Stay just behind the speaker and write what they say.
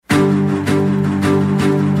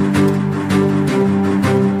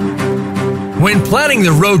When planning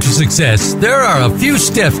the road to success, there are a few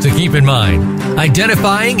steps to keep in mind.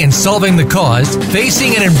 Identifying and solving the cause,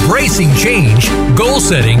 facing and embracing change, goal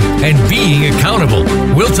setting, and being accountable.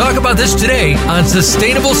 We'll talk about this today on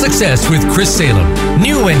Sustainable Success with Chris Salem.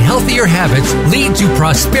 New and healthier habits lead to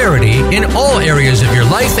prosperity in all areas of your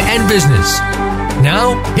life and business.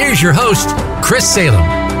 Now, here's your host, Chris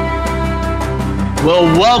Salem. Well,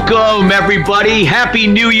 welcome, everybody. Happy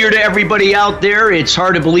New Year to everybody out there. It's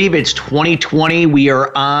hard to believe it's 2020. We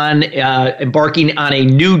are embarking on a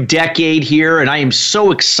new decade here, and I am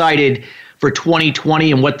so excited for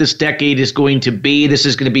 2020 and what this decade is going to be. This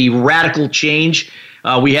is going to be radical change.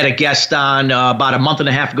 We had a guest on about a month and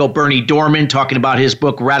a half ago, Bernie Dorman, talking about his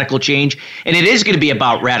book, Radical Change, and it is going to be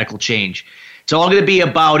about radical change. It's all going to be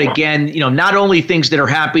about, again, not only things that are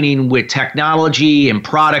happening with technology and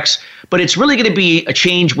products, but it's really going to be a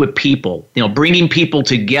change with people, bringing people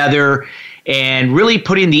together and really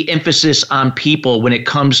putting the emphasis on people when it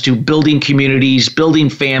comes to building communities, building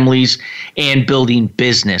families, and building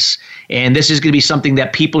business. And this is going to be something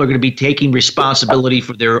that people are going to be taking responsibility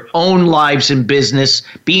for their own lives and business,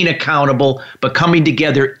 being accountable, but coming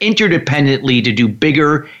together interdependently to do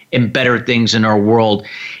bigger and better things in our world.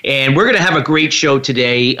 And we're going to have a great show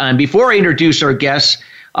today. And before I introduce our guests,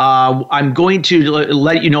 I'm going to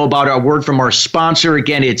let you know about our word from our sponsor.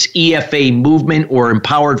 Again, it's EFA Movement, or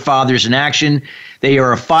Empowered Fathers in Action. They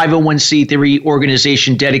are a 501c3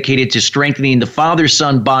 organization dedicated to strengthening the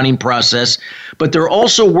father-son bonding process, but they're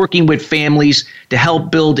also working with families to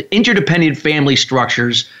help build interdependent family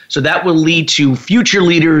structures. So that will lead to future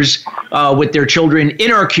leaders with their children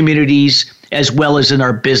in our communities, as well as in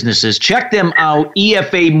our businesses. Check them out,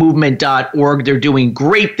 efamovement.org. They're doing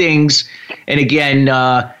great things. And again,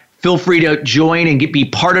 feel free to join and be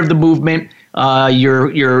part of the movement.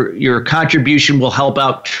 Your contribution will help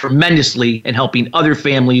out tremendously in helping other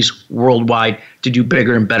families worldwide to do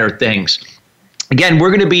bigger and better things. Again, we're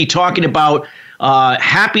going to be talking about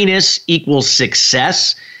happiness equals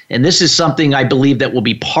success. And this is something I believe that will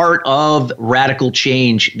be part of radical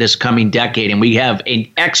change this coming decade. And we have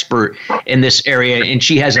an expert in this area, and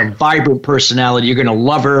she has a vibrant personality. You're going to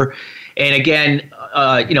love her. And again,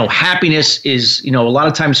 happiness is, a lot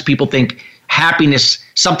of times people think happiness,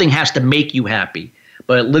 something has to make you happy.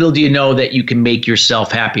 But little do you know that you can make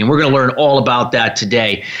yourself happy. And we're going to learn all about that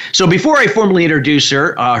today. So before I formally introduce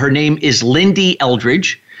her, her name is Lindy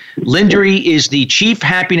Eldridge. Lindy is the Chief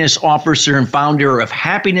Happiness Officer and founder of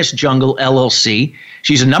Happiness Jungle, LLC.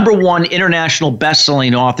 She's a #1 international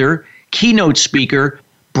best-selling author, keynote speaker,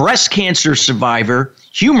 breast cancer survivor,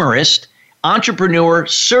 humorist, entrepreneur,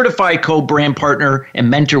 certified co-brand partner, and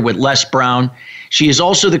mentor with Les Brown. She is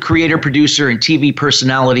also the creator, producer, and TV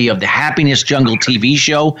personality of the Happiness Jungle TV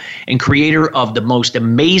show and creator of the most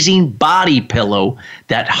amazing body pillow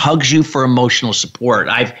that hugs you for emotional support.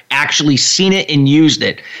 I've actually seen it and used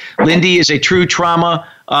it. Lindy is a true trauma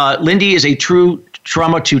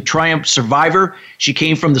to triumph survivor. She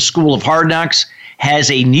came from the School of Hard Knocks,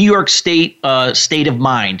 has a New York state of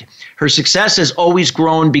mind. Her success has always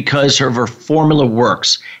grown because of her formula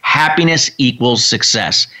works. Happiness equals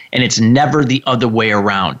success, and it's never the other way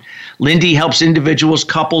around. Lindy helps individuals,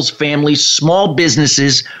 couples, families, small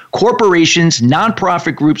businesses, corporations,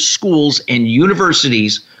 nonprofit groups, schools, and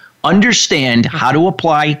universities understand how to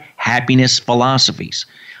apply happiness philosophies,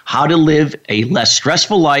 how to live a less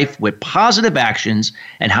stressful life with positive actions,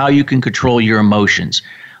 and how you can control your emotions.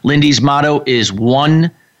 Lindy's motto is one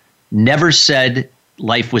never said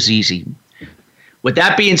life was easy. With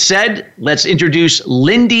that being said, let's introduce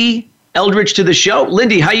Lindy Eldridge to the show.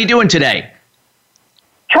 Lindy, how you doing today?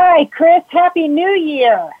 Hi, Chris. Happy New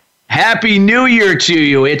Year. Happy New Year to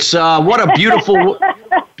you. It's what a beautiful,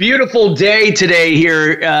 beautiful day today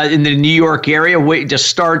here in the New York area. Waiting to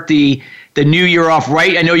start the new year off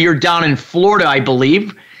right. I know you're down in Florida, I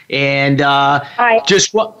believe, and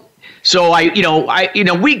just what. So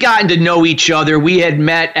we gotten to know each other. We had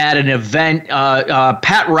met at an event,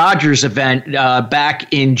 Pat Rogers event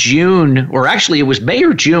back in June, or actually it was May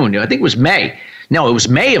or June. I think it was May. No, it was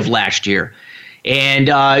May of last year. And,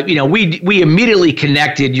 we immediately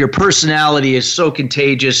connected. Your personality is so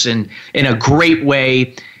contagious and in a great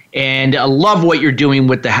way. And I love what you're doing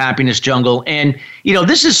with the Happiness Jungle. And,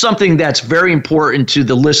 this is something that's very important to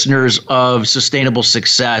the listeners of Sustainable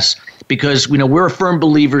Success, because, we're firm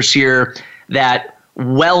believers here that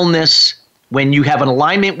wellness, when you have an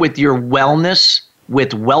alignment with your wellness,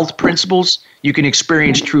 with wealth principles, you can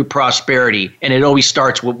experience true prosperity. And it always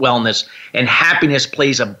starts with wellness. And happiness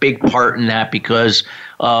plays a big part in that because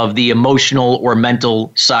of the emotional or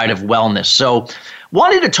mental side of wellness. So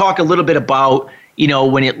wanted to talk a little bit about,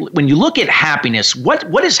 when you look at happiness, what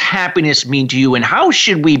does happiness mean to you, and how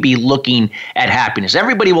should we be looking at happiness?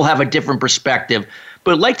 Everybody will have a different perspective,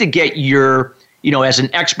 but I'd like to get your, as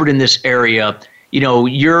an expert in this area,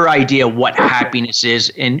 your idea of what happiness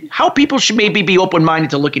is and how people should maybe be open-minded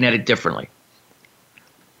to looking at it differently.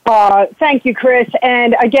 Thank you, Chris.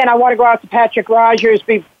 And again, I want to go out to Patrick Rogers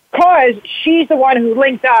because she's the one who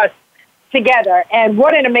linked us together. And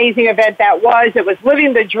what an amazing event that was. It was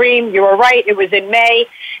living the dream. You were right. It was in May.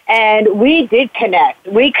 And we did connect.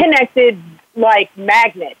 We connected like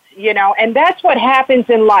magnets, and that's what happens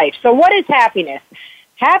in life. So what is happiness?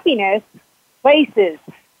 Happiness, places,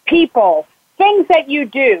 people, things that you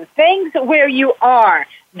do, things where you are.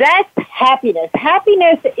 That's happiness.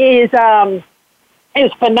 Happiness is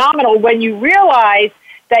phenomenal when you realize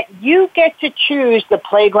that you get to choose the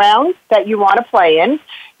playgrounds that you want to play in.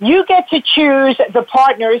 You get to choose the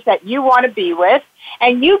partners that you want to be with,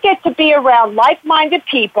 and you get to be around like-minded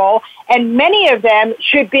people, and many of them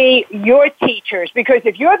should be your teachers, because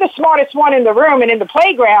if you're the smartest one in the room and in the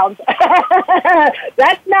playgrounds,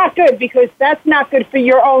 that's not good, because that's not good for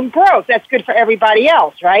your own growth. That's good for everybody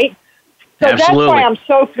else, right? So Absolutely. That's why I'm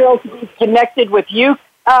so thrilled to be connected with you,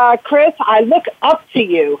 Chris. I look up to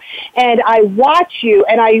you, and I watch you,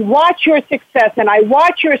 and I watch your success, and I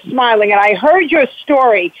watch your smiling, and I heard your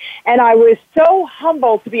story, and I was so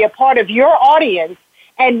humbled to be a part of your audience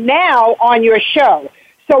and now on your show.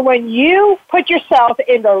 So when you put yourself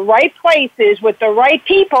in the right places with the right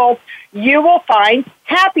people, you will find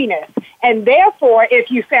happiness. And therefore,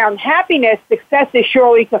 if you found happiness, success is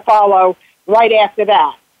surely to follow right after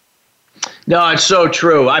that. No, it's so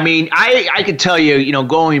true. I mean, I could tell you,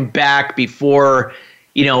 going back before,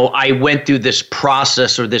 I went through this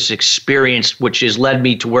process or this experience, which has led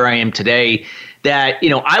me to where I am today, that,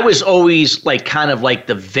 I was always kind of like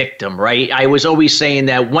the victim, right? I was always saying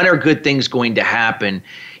that when are good things going to happen?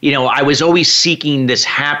 I was always seeking this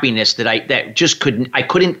happiness that I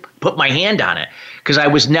couldn't put my hand on it because I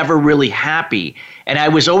was never really happy. And I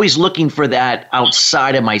was always looking for that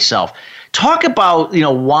outside of myself. Talk about,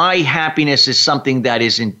 why happiness is something that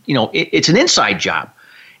isn't, it's an inside job.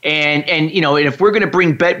 And if we're going to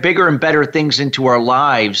bring bigger and better things into our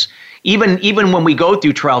lives, even when we go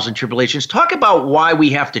through trials and tribulations, talk about why we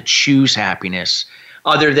have to choose happiness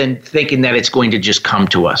other than thinking that it's going to just come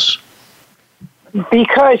to us.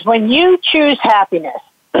 Because when you choose happiness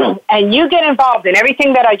and you get involved in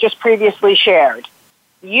everything that I just previously shared,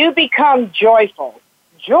 you become joyful.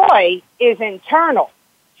 Joy is internal.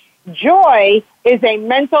 Joy is a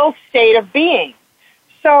mental state of being.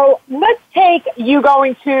 So let's take you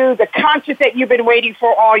going to the concert that you've been waiting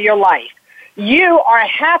for all your life. You are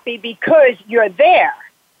happy because you're there,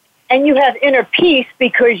 and you have inner peace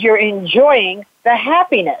because you're enjoying the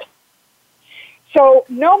happiness. So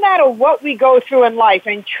no matter what we go through in life,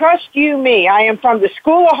 and trust you me, I am from the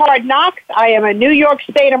School of Hard Knocks. I am a New York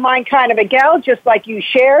state of mind kind of a gal, just like you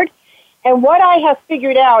shared. And what I have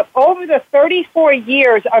figured out over the 34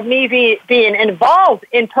 years of me being involved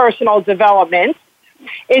in personal development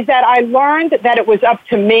is that I learned that it was up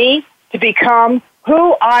to me to become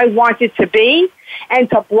who I wanted to be and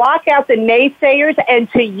to block out the naysayers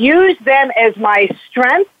and to use them as my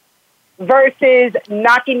strength versus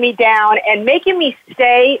knocking me down and making me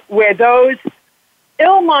stay where those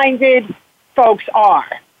ill-minded folks are.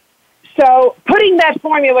 So putting that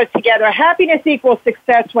formula together, happiness equals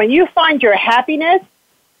success. When you find your happiness,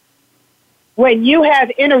 when you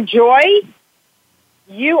have inner joy,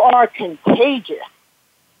 you are contagious.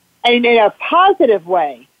 And in a positive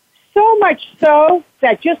way. So much so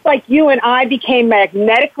that just like you and I became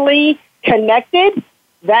magnetically connected,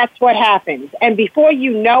 that's what happens. And before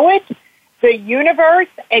you know it, the universe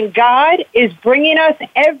and God is bringing us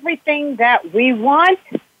everything that we want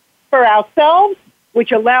for ourselves,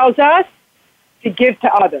 which allows us to give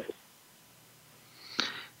to others.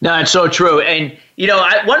 No, it's so true. And,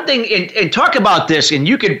 one thing, and talk about this, and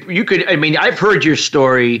you could, I mean, I've heard your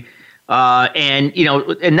story, life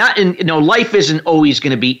isn't always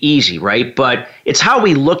going to be easy, right? But it's how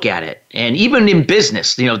we look at it. And even in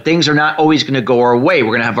business, things are not always going to go our way. We're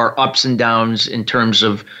going to have our ups and downs in terms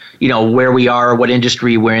of, where we are, what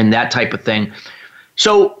industry we're in, that type of thing.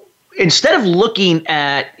 So instead of looking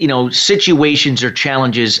at, situations or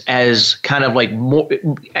challenges as kind of like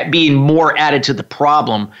being more added to the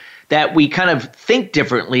problem, that we kind of think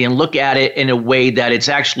differently and look at it in a way that it's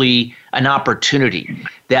actually an opportunity,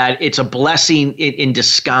 that it's a blessing in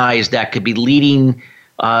disguise that could be leading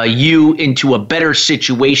you into a better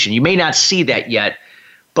situation. You may not see that yet,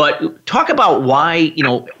 but talk about why,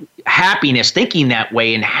 happiness, thinking that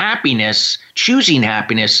way, and happiness, choosing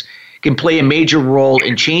happiness can play a major role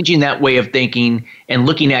in changing that way of thinking and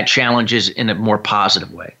looking at challenges in a more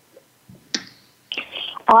positive way?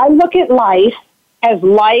 I look at life as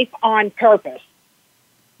life on purpose.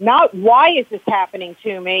 Not why is this happening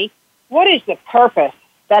to me? What is the purpose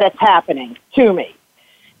that it's happening to me?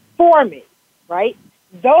 For me, right?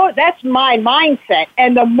 Though that's my mindset.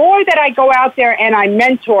 And the more that I go out there and I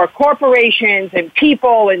mentor corporations and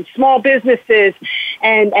people and small businesses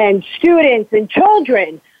and students and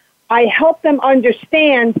children, I help them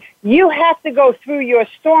understand you have to go through your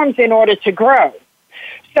storms in order to grow.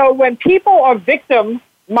 So when people are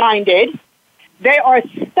victim-minded, they are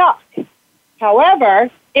stuck. However,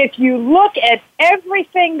 if you look at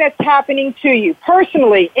everything that's happening to you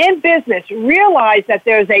personally, in business, realize that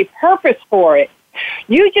there's a purpose for it.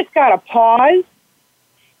 You just got to pause,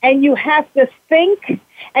 and you have to think,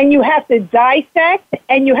 and you have to dissect,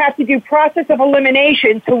 and you have to do process of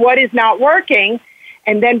elimination to what is not working.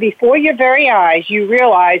 And then before your very eyes, you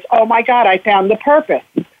realize, oh, my God, I found the purpose.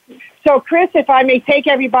 So, Chris, if I may take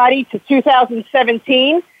everybody to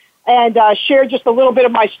 2017 and share just a little bit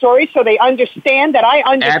of my story so they understand that I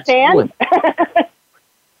understand.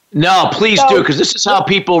 No, please do, because this is how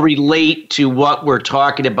people relate to what we're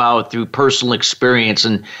talking about through personal experience.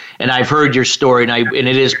 And I've heard your story, and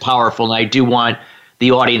it is powerful, and I do want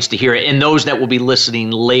the audience to hear it, and those that will be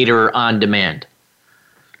listening later on demand.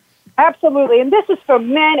 Absolutely, and this is for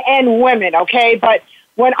men and women, okay? But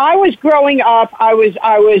when I was growing up, I was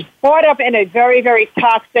brought up in a very, very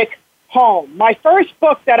toxic home. My first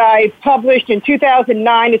book that I published in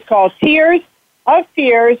 2009 is called Tears of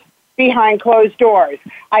Fears Behind Closed Doors.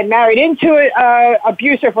 I married into an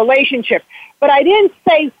abusive relationship, but I didn't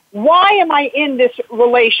say, why am I in this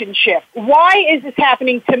relationship? Why is this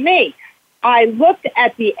happening to me? I looked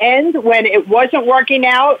at the end when it wasn't working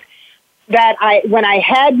out, when I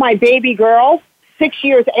had my baby girl, 6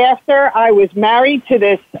 years after I was married to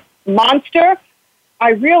this monster,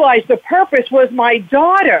 I realized the purpose was my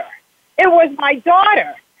daughter. It was my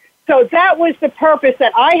daughter. So that was the purpose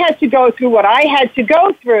that I had to go through what I had to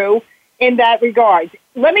go through in that regard.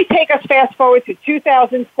 Let me take us fast forward to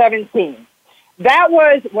 2017. That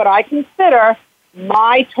was what I consider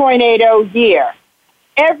my tornado year.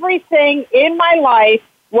 Everything in my life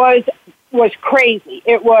was crazy.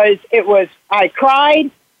 It was, I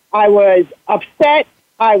cried, I was upset,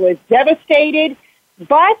 I was devastated,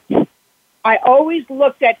 but I always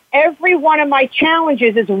looked at every one of my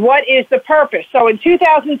challenges as what is the purpose. So in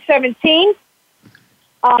 2017,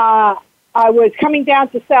 I was coming down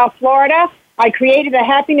to South Florida. I created a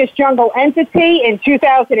Happiness Jungle entity in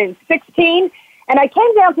 2016, and I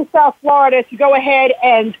came down to South Florida to go ahead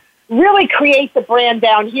and really create the brand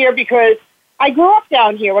down here because I grew up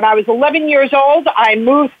down here. When I was 11 years old, I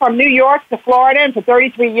moved from New York to Florida, and for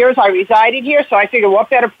 33 years I resided here, so I figured what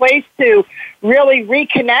better place to really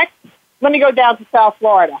reconnect. Let me go down to South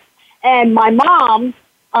Florida. And my mom,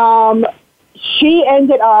 she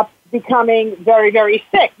ended up becoming very, very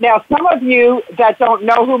sick. Now, some of you that don't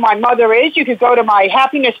know who my mother is, you could go to my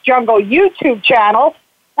Happiness Jungle YouTube channel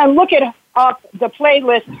and look up the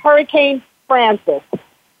playlist Hurricane Francis.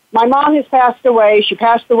 My mom has passed away. She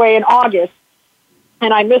passed away in August,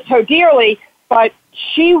 and I miss her dearly, but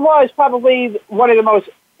she was probably one of the most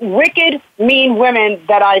wicked, mean women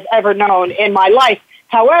that I've ever known in my life.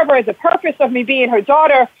 However, the purpose of me being her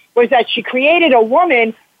daughter was that she created a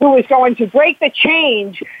woman who was going to break the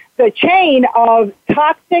chain of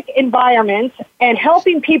toxic environments and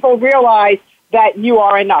helping people realize that you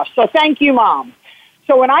are enough. So thank you, Mom.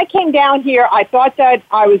 So when I came down here, I thought that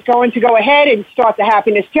I was going to go ahead and start the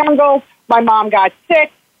Happiness Jungle. My mom got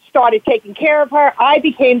sick, started taking care of her. I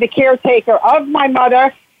became the caretaker of my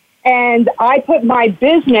mother, and I put my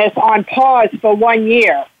business on pause for 1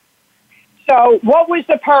 year. So what was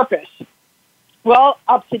the purpose? Well,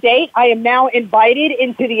 up to date, I am now invited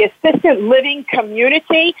into the assisted living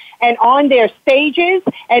community and on their stages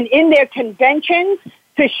and in their conventions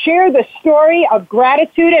to share the story of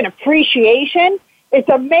gratitude and appreciation. It's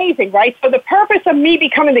amazing, right? So the purpose of me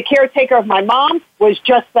becoming the caretaker of my mom was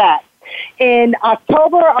just that. In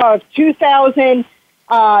October of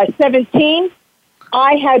 2017,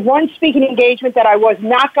 I had one speaking engagement that I was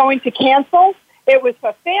not going to cancel. It was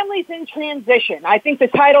for families in transition. I think the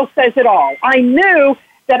title says it all. I knew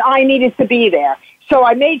that I needed to be there. So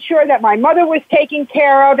I made sure that my mother was taken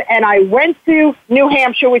care of, and I went to New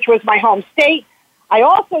Hampshire, which was my home state. I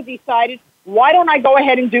also decided, why don't I go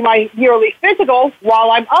ahead and do my yearly physical while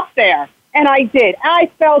I'm up there? And I did. I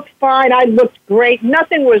felt fine. I looked great.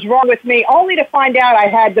 Nothing was wrong with me, only to find out I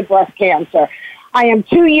had the breast cancer. I am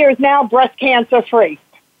 2 years now breast cancer free.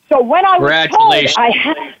 So when I was told I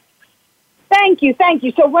had... Thank you.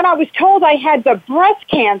 So when I was told I had the breast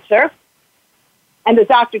cancer, and the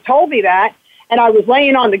doctor told me that, and I was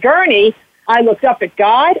laying on the gurney, I looked up at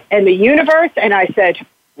God and the universe, and I said,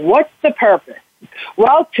 what's the purpose?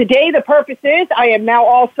 Well, today the purpose is I am now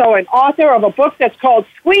also an author of a book that's called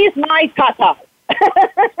Squeeze My Tatas.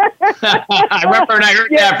 I remember when I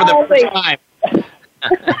heard that for the first time.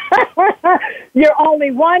 You're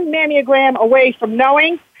only one mammogram away from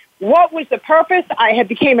knowing what was the purpose. I had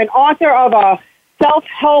became an author of a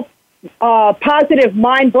self-help positive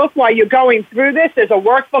mind book while you're going through this. There's a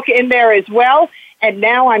workbook in there as well. And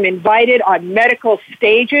now I'm invited on medical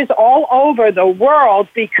stages all over the world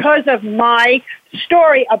because of my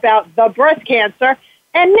story about the breast cancer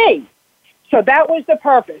and me. So that was the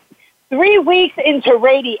purpose. 3 weeks into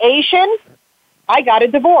radiation, I got a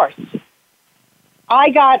divorce.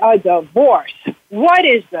 What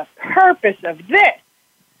is the purpose of this?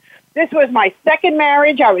 This was my second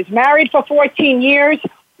marriage. I was married for 14 years.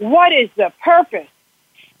 What is the purpose?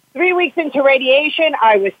 3 weeks into radiation,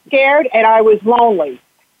 I was scared and I was lonely.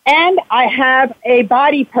 And I have a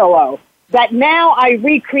body pillow that now I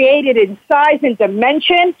recreated in size and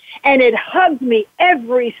dimension, and it hugs me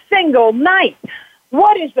every single night.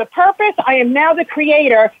 What is the purpose? I am now the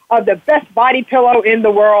creator of the best body pillow in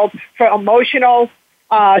the world for emotional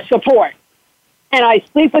support. And I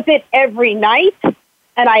sleep with it every night,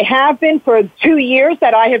 and I have been for 2 years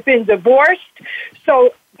that I have been divorced.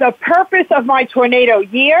 So the purpose of my tornado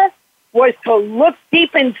year was to look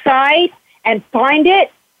deep inside and find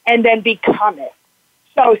it and then become it.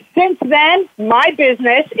 So since then, my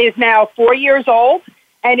business is now 4 years old,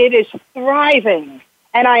 and it is thriving.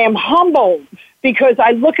 And I am humbled because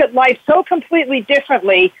I look at life so completely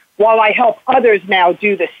differently while I help others now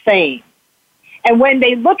do the same. And when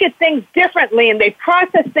they look at things differently and they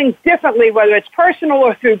process things differently, whether it's personal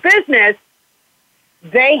or through business,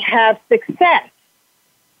 they have success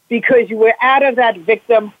because you were out of that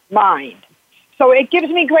victim mind. So it gives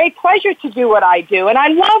me great pleasure to do what I do, and I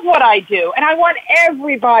love what I do, and I want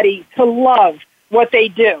everybody to love what they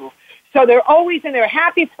do. So they're always in their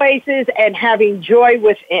happy places and having joy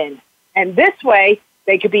within. And this way,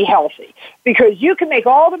 they could be healthy. Because you can make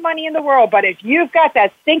all the money in the world, but if you've got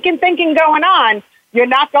that stinking thinking going on, you're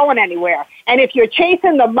not going anywhere. And if you're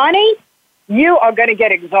chasing the money, you are going to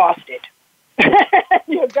get exhausted.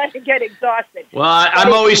 You're going to get exhausted. Well,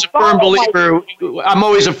 I'm always a firm believer. I'm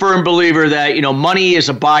always a firm believer that money is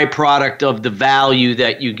a byproduct of the value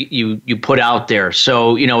that you put out there.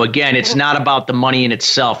 So again, it's not about the money in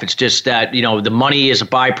itself. It's just that the money is a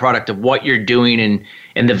byproduct of what you're doing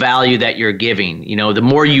and the value that you're giving. The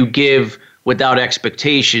more you give without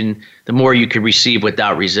expectation, the more you can receive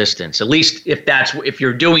without resistance. At least if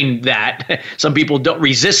you're doing that. Some people don't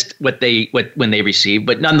resist when they receive,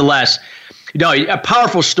 but nonetheless. A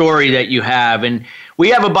powerful story that you have, and we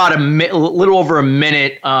have about a little over a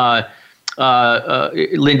minute,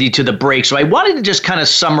 Lindy, to the break. So I wanted to just kind of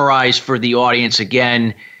summarize for the audience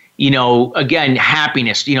again.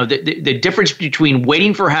 Happiness. The difference between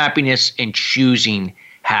waiting for happiness and choosing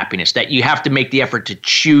happiness. That you have to make the effort to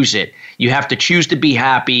choose it. You have to choose to be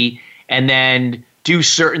happy, and then do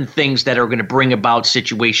certain things that are going to bring about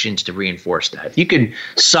situations to reinforce that. If you could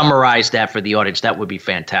summarize that for the audience, that would be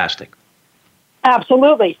fantastic.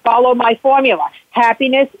 Absolutely. Follow my formula.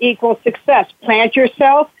 Happiness equals success. Plant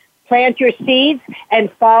yourself, plant your seeds,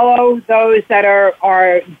 and follow those that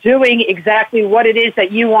are doing exactly what it is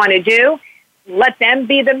that you want to do. Let them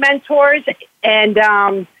be the mentors,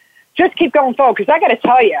 and just keep going forward. Because I got to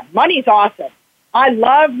tell you, money's awesome. I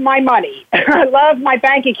love my money. I love my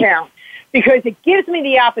bank account because it gives me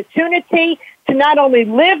the opportunity to not only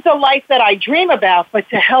live the life that I dream about, but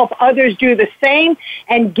to help others do the same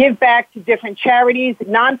and give back to different charities,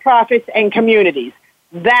 nonprofits, and communities.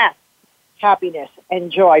 That's happiness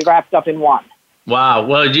and joy wrapped up in one. Wow.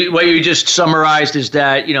 Well, what you just summarized is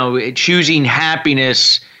that, choosing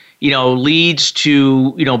happiness, leads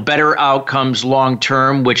to, better outcomes long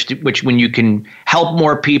term, which when you can help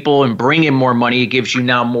more people and bring in more money, it gives you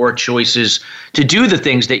now more choices to do the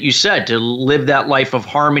things that you said, to live that life of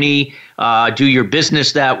harmony, do your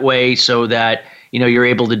business that way so that, you're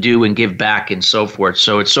able to do and give back and so forth.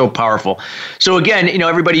 So it's so powerful. So again,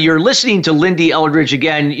 everybody, you're listening to Lindy Eldridge.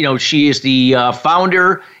 Again, she is the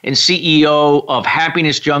founder and CEO of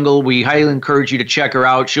Happiness Jungle. We highly encourage you to check her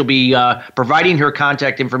out. She'll be providing her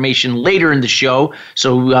contact information later in the show.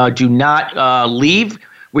 So do not leave.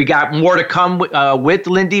 We got more to come with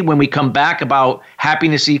Lindy when we come back about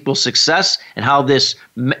happiness equals success and how this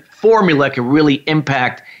formula can really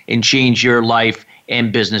impact and change your life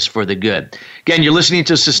and business for the good. Again, you're listening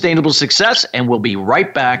to Sustainable Success, and we'll be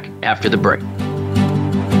right back after the break.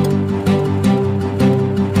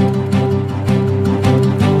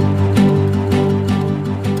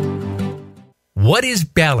 What is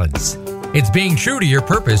balance? It's being true to your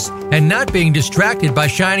purpose and not being distracted by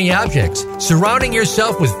shiny objects, surrounding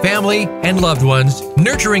yourself with family and loved ones,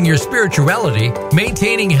 nurturing your spirituality,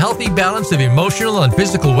 maintaining healthy balance of emotional and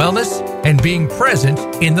physical wellness, and being present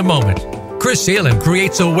in the moment. Chris Salem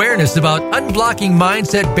creates awareness about unblocking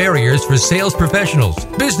mindset barriers for sales professionals,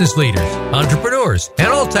 business leaders, entrepreneurs, and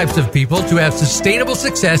all types of people to have sustainable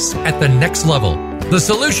success at the next level. The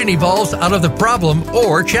solution evolves out of the problem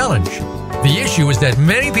or challenge. The issue is that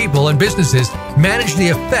many people and businesses manage the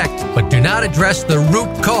effect but do not address the root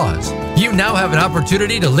cause. You now have an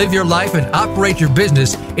opportunity to live your life and operate your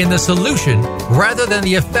business in the solution rather than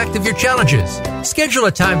the effect of your challenges. Schedule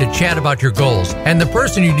a time to chat about your goals and the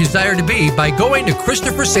person you desire to be by going to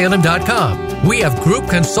ChristopherSalem.com. We have group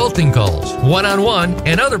consulting calls, one-on-one,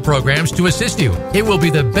 and other programs to assist you. It will be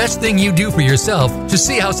the best thing you do for yourself to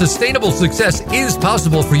see how sustainable success is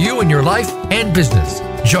possible for you in your life and business.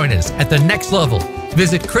 Join us at the next level.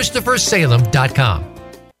 Visit ChristopherSalem.com.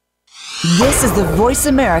 This is the Voice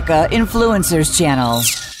America Influencers Channel.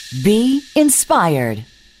 Be inspired.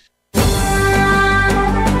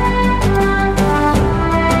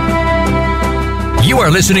 You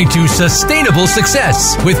are listening to Sustainable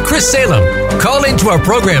Success with Chris Salem. Call into our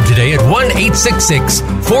program today at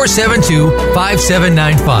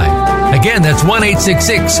 1-866-472-5795. Again, that's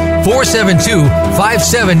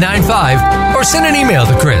 1-866-472-5795. Or send an email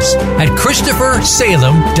to Chris at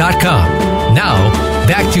ChristopherSalem.com. Now,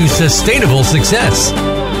 back to Sustainable Success.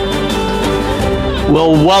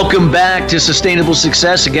 Well, welcome back to Sustainable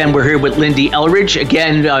Success. Again, we're here with Lindy Elridge.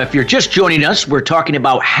 Again, if you're just joining us, we're talking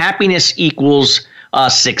about happiness equals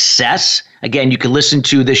success. Again, you can listen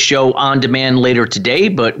to this show on demand later today,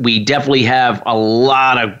 but we definitely have a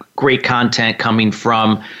lot of great content coming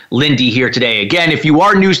from Lindy here today. Again, if you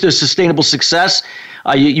are new to Sustainable Success,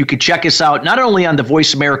 you can check us out not only on the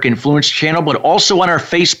Voice America Influence channel, but also on our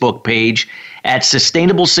Facebook page at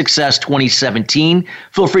Sustainable Success 2017.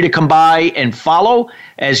 Feel free to come by and follow,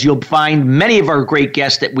 as you'll find many of our great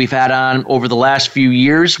guests that we've had on over the last few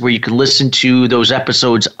years, where you can listen to those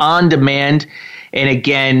episodes on demand. And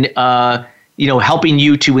again, helping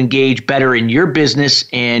you to engage better in your business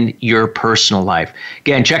and your personal life.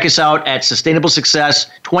 Again, check us out at Sustainable Success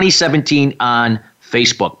 2017 on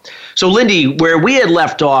Facebook. So, Lindy, where we had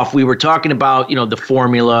left off, we were talking about, the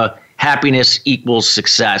formula, happiness equals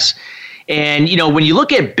success. And, when you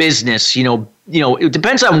look at business, it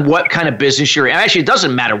depends on what kind of business you're in. Actually, it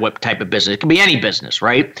doesn't matter what type of business. It can be any business,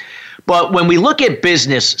 right? But when we look at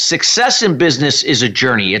business, success in business is a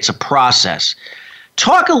journey. It's a process.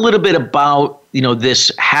 Talk a little bit about,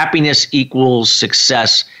 this happiness equals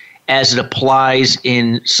success as it applies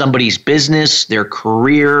in somebody's business, their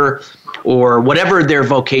career, or whatever their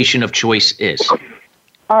vocation of choice is.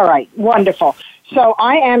 All right. Wonderful. So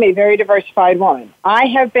I am a very diversified woman. I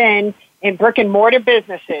have been in brick and mortar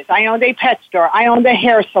businesses. I owned a pet store. I owned a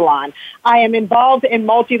hair salon. I am involved in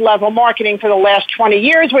multi-level marketing for the last 20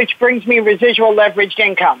 years, which brings me residual leveraged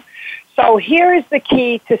income. So here's the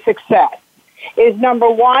key to success is, number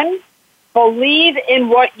one, believe in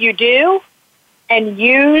what you do and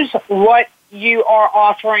use what you are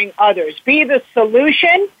offering others. Be the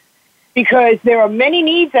solution, because there are many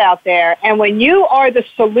needs out there. And when you are the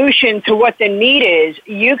solution to what the need is,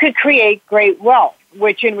 you could create great wealth,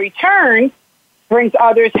 which in return brings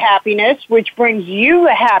others happiness, which brings you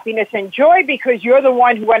happiness and joy because you're the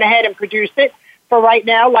one who went ahead and produced it for right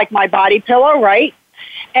now, like my body pillow, right?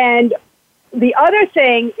 And the other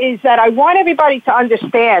thing is that I want everybody to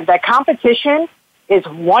understand that competition is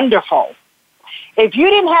wonderful. If you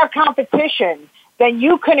didn't have competition, then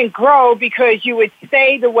you couldn't grow because you would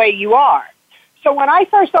stay the way you are. So when I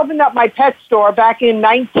first opened up my pet store back in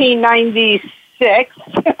 1996,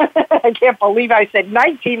 I can't believe I said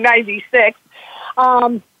 1996,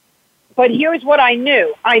 but here's what I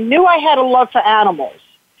knew. I knew I had a love for animals.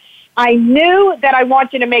 I knew that I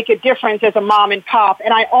wanted to make a difference as a mom and pop,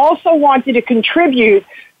 and I also wanted to contribute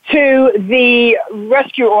to the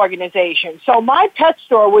rescue organization. So my pet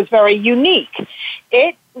store was very unique.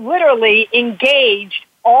 It literally engaged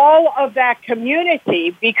all of that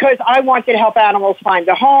community because I wanted to help animals find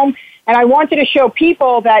a home, and I wanted to show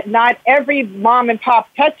people that not every mom and pop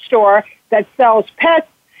pet store that sells pets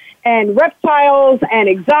and reptiles and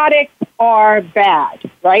exotics are bad,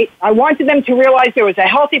 right? I wanted them to realize there was a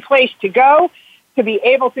healthy place to go to be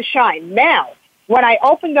able to shine. Now, when I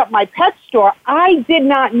opened up my pet store, I did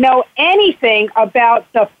not know anything about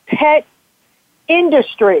the pet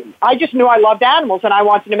industry. I just knew I loved animals and I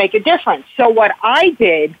wanted to make a difference. So what I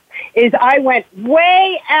did is I went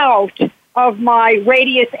way out of my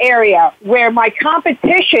radius area where my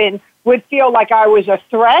competition would feel like I was a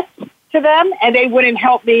threat to them, and they wouldn't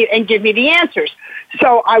help me and give me the answers.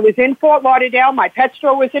 So I was in Fort Lauderdale. My pet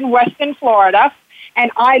store was in Weston, Florida,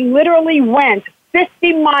 and I literally went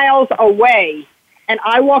 50 miles away, and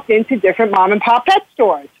I walked into different mom-and-pop pet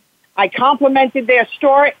stores. I complimented their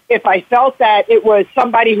store if I felt that it was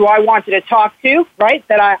somebody who I wanted to talk to, right,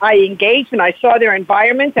 that I engaged and I saw their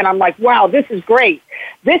environment, and I'm like, wow, this is great.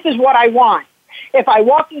 This is what I want. If I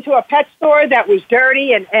walked into a pet store that was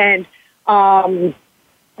dirty and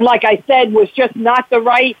like I said, was just not the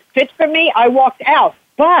right fit for me, I walked out.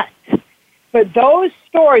 But for those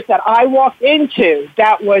stores that I walked into,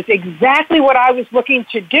 that was exactly what I was looking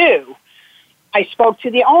to do. I spoke to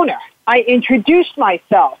the owner. I introduced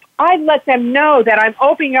myself. I let them know that I'm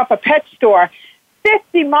opening up a pet store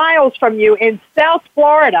 50 miles from you in South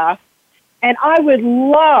Florida, and I would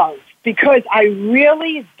love, because I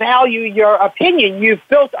really value your opinion. You've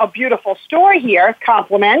built a beautiful store here,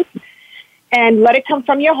 compliments, and let it come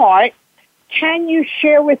from your heart. Can you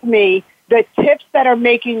share with me the tips that are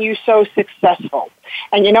making you so successful?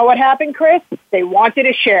 And you know what happened, Chris? They wanted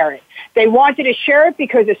to share it. They wanted to share it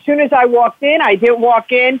because as soon as I walked in, I didn't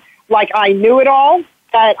walk in like I knew it all,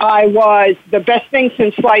 that I was the best thing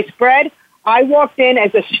since sliced bread. I walked in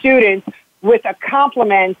as a student with a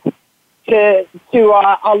compliment to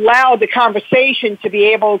allow the conversation to be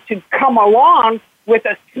able to come along with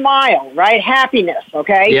a smile, right? Happiness,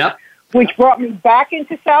 okay? Yep. Which brought me back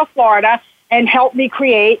into South Florida and helped me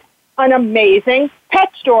create an amazing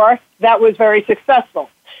pet store that was very successful.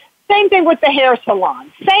 Same thing with the hair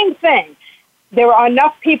salon. Same thing. There are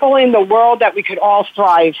enough people in the world that we could all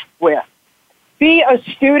thrive with. Be a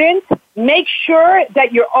student. Make sure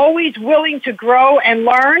that you're always willing to grow and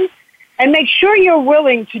learn, and make sure you're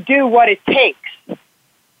willing to do what it takes,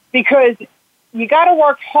 because you got to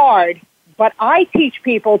work hard, but I teach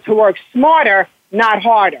people to work smarter, not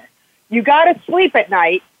harder. You got to sleep at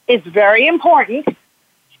night. It's very important.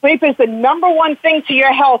 Sleep is the number one thing to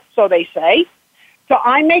your health, so they say. So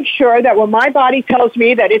I make sure that when my body tells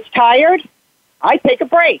me that it's tired, I take a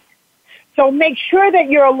break. So make sure that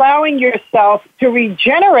you're allowing yourself to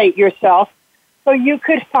regenerate yourself so you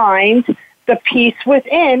could find the peace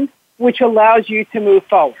within, which allows you to move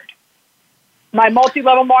forward. My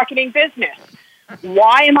multi-level marketing business.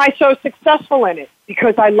 Why am I so successful in it?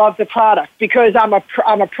 Because I love the product. Because I'm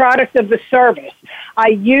a product of the service. I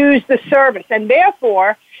use the service, and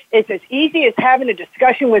therefore it's as easy as having a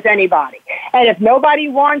discussion with anybody. And if nobody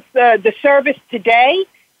wants the service today,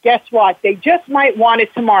 guess what? They just might want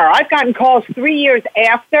it tomorrow. I've gotten calls 3 years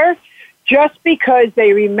after just because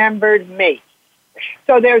they remembered me.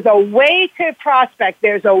 So there's a way to prospect.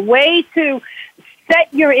 There's a way to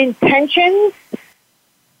set your intentions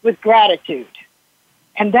with gratitude.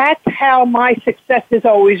 And that's how my success has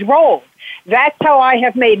always rolled. That's how I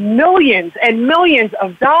have made millions and millions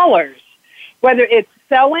of dollars, whether it's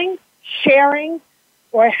selling, sharing,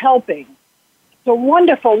 or helping. It's a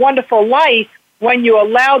wonderful, wonderful life when you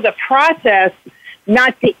allow the process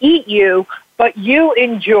not to eat you, but you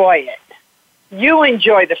enjoy it. You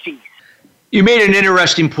enjoy the feast. You made an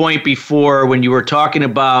interesting point before when you were talking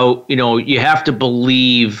about, you have to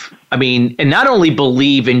believe, and not only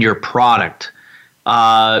believe in your product,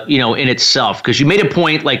 in itself, because you made a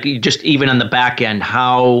point, like just even on the back end,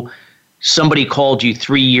 how somebody called you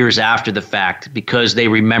 3 years after the fact because they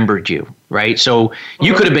remembered you, right? So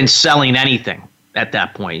you could have been selling anything at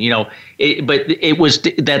that point, but it was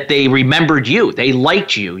that they remembered you. They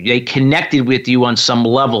liked you. They connected with you on some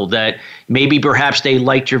level, that maybe perhaps they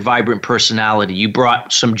liked your vibrant personality. You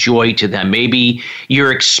brought some joy to them. Maybe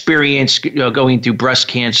your experience going through breast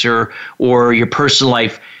cancer or your personal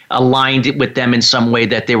life aligned with them in some way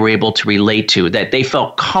that they were able to relate to, that they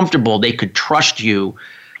felt comfortable, they could trust you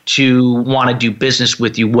to want to do business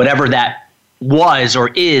with you, whatever that was or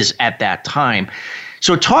is at that time.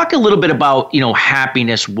 So talk a little bit about,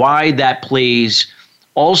 happiness, why that plays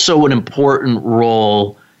also an important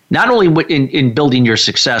role, not only in building your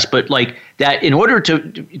success, but like that in order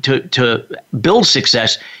to build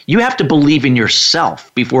success, you have to believe in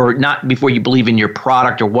yourself before you believe in your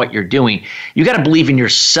product or what you're doing. You got to believe in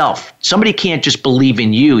yourself. Somebody can't just believe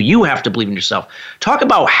in you. You have to believe in yourself. Talk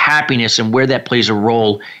about happiness and where that plays a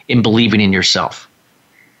role in believing in yourself.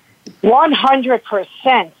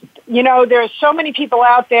 100%. There's so many people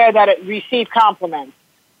out there that receive compliments.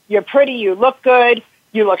 You're pretty, you look good,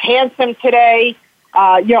 you look handsome today.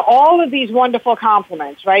 All of these wonderful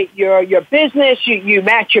compliments, right? Your business, you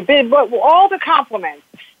match your business, all the compliments.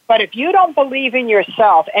 But if you don't believe in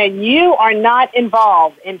yourself and you are not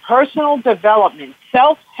involved in personal development,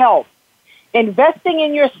 self-help, investing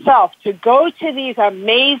in yourself to go to these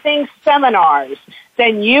amazing seminars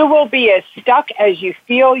then you will be as stuck as you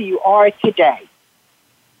feel you are today.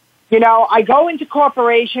 You know, I go into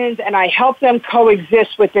corporations and I help them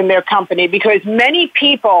coexist within their company, because many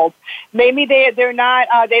people, maybe they're not,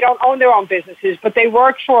 they don't own their own businesses, but they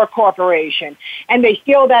work for a corporation and they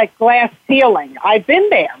feel that glass ceiling. I've been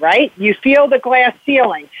there, right? You feel the glass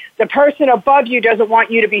ceiling. The person above you doesn't want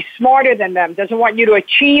you to be smarter than them, doesn't want you to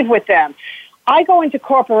achieve with them. I go into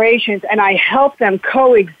corporations and I help them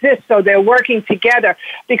coexist so they're working together,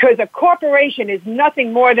 because a corporation is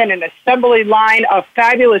nothing more than an assembly line of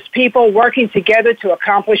fabulous people working together to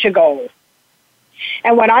accomplish a goal.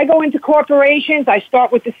 And when I go into corporations, I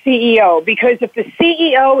start with the CEO, because if the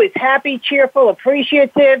CEO is happy, cheerful,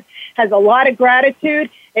 appreciative, has a lot of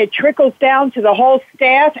gratitude, it trickles down to the whole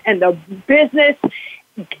staff, and the business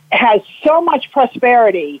has so much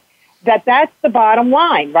prosperity that's the bottom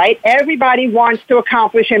line, right? Everybody wants to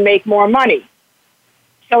accomplish and make more money.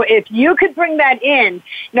 So if you could bring that in,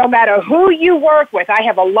 no matter who you work with, I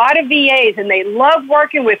have a lot of VAs and they love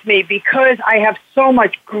working with me because I have so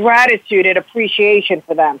much gratitude and appreciation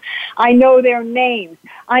for them. I know their names.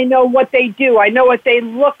 I know what they do. I know what they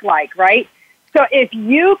look like, right? So if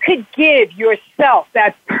you could give yourself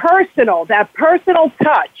that personal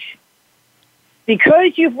touch,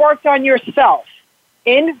 because you've worked on yourself,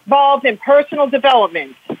 involved in personal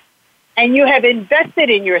development, and you have invested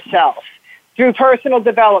in yourself through personal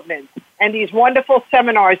development and these wonderful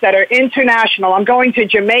seminars that are international. I'm going to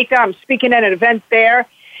Jamaica. I'm speaking at an event there.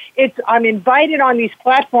 I'm invited on these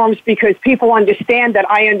platforms because people understand that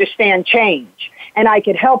I understand change and I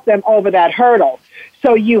can help them over that hurdle.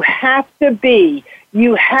 So you have to be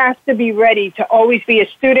ready to always be a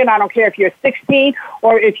student. I don't care if you're 16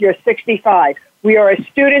 or if you're 65. We are a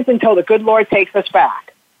student until the good Lord takes us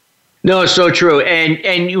back. No, it's so true.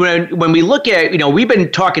 And when we look at, we've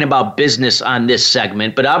been talking about business on this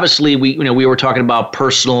segment, but obviously we were talking about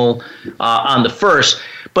personal on the first.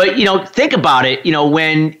 But, think about it,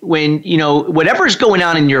 when whatever's going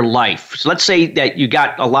on in your life. So let's say that you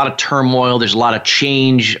got a lot of turmoil, there's a lot of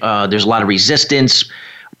change, there's a lot of resistance.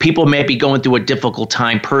 People may be going through a difficult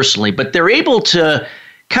time personally, but they're able to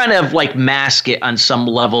kind of like mask it on some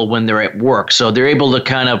level when they're at work. So they're able to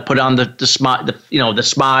kind of put on the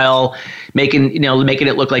smile, making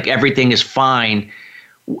it look like everything is fine.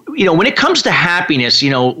 When it comes to happiness,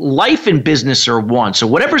 life and business are one. So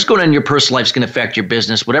whatever's going on in your personal life is going to affect your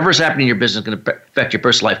business. Whatever's happening in your business is going to affect your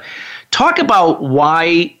personal life. Talk about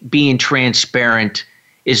why being transparent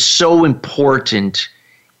is so important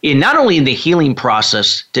in not only in the healing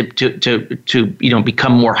process to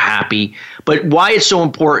become more happy, but why it's so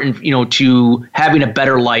important, to having a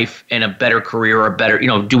better life and a better career, or better,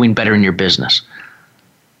 doing better in your business.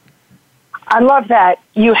 I love that.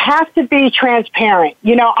 You have to be transparent.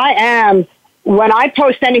 When I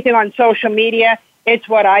post anything on social media, it's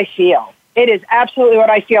what I feel. It is absolutely what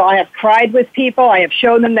I feel. I have cried with people. I have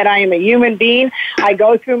shown them that I am a human being. I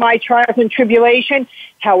go through my trials and tribulation.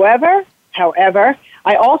 However,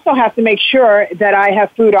 I also have to make sure that I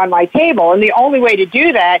have food on my table. And the only way to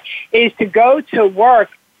do that is to go to work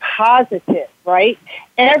positive, right?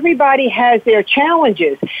 Everybody has their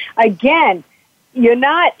challenges. Again, you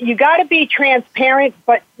got to be transparent,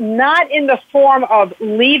 but not in the form of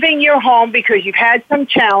leaving your home because you've had some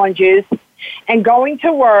challenges and going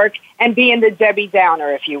to work and being the Debbie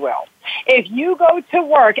Downer, if you will. If you go to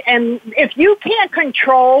work and if you can't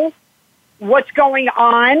control what's going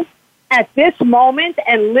on at this moment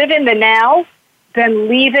and live in the now, then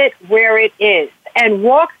leave it where it is and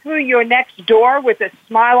walk through your next door with a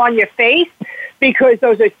smile on your face, because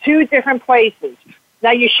those are two different places.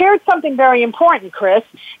 Now, you shared something very important, Chris,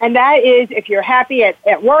 and that is if you're happy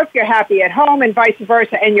at work, you're happy at home, and vice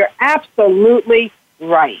versa, and you're absolutely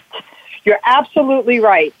right. You're absolutely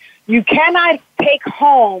right. You cannot take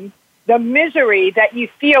home the misery that you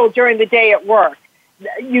feel during the day at work.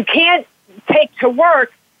 You can't take to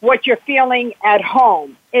work what you're feeling at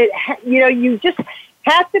home. You just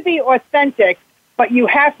have to be authentic, but you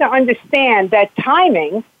have to understand that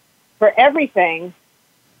timing for everything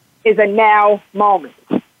is a now moment.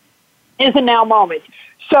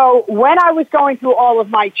 So when I was going through all of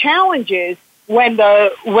my challenges, when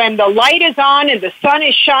the light is on and the sun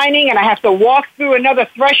is shining and I have to walk through another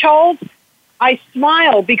threshold, I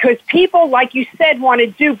smile, because people, like you said, want to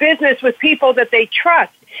do business with people that they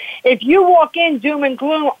trust. If you walk in doom and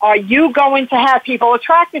gloom, are you going to have people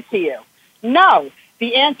attracted to you? No.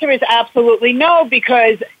 The answer is absolutely no,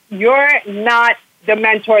 because you're not the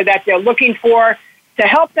mentor that they're looking for to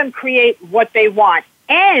help them create what they want.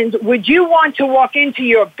 And would you want to walk into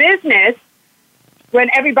your business when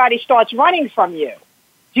everybody starts running from you?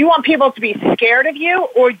 Do you want people to be scared of you,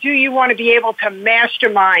 or do you want to be able to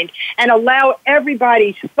mastermind and allow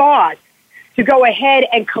everybody's thoughts to go ahead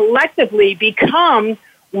and collectively become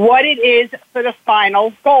what it is for the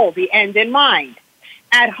final goal, the end in mind?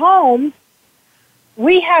 At home,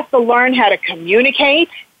 we have to learn how to communicate.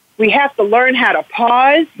 We have to learn how to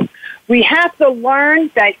pause. We have to learn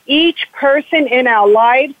that each person in our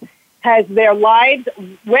lives has their lives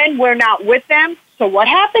when we're not with them. So what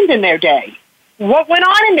happened in their day? What went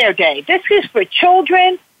on in their day? This is for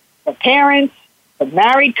children, for parents, for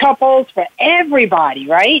married couples, for everybody,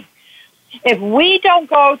 right? If we don't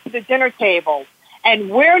go to the dinner table and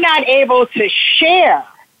we're not able to share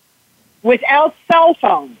without cell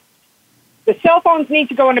phones, the cell phones need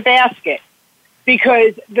to go in a basket,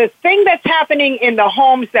 because the thing that's happening in the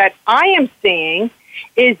homes that I am seeing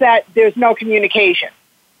is that there's no communication.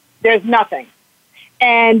 There's nothing.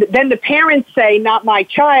 And then the parents say, not my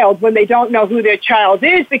child, when they don't know who their child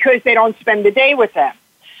is because they don't spend the day with them.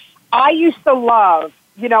 I used to love,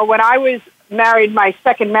 when I was married, my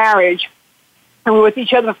second marriage, and we were with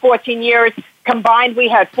each other for 14 years, combined we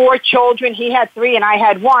had 4 children. He had 3 and I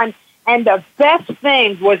had 1. And the best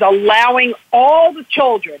thing was allowing all the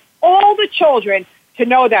children to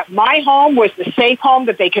know that my home was the safe home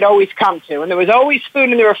that they could always come to. And there was always food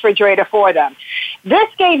in the refrigerator for them. This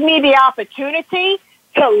gave me the opportunity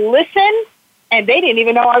to listen, and they didn't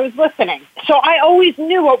even know I was listening. So I always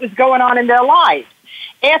knew what was going on in their lives.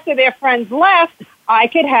 After their friends left, I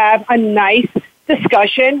could have a nice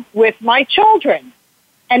discussion with my children.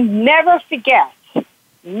 And never forget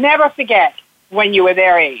when you were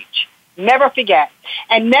their age. Never forget.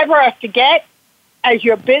 And never forget, as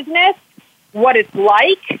your business, what it's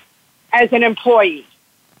like as an employee.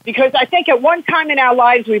 Because I think at one time in our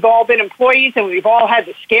lives, we've all been employees, and we've all had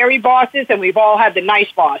the scary bosses, and we've all had the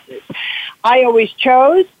nice bosses. I always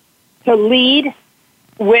chose to lead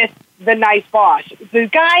with the nice boss. The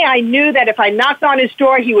guy, I knew that if I knocked on his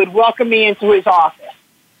door, he would welcome me into his office.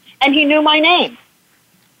 And he knew my name.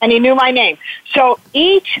 So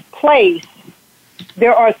each place,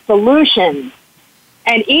 there are solutions.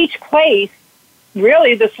 And each place,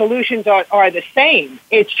 really, the solutions are the same.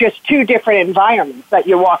 It's just 2 different environments that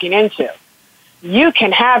you're walking into. You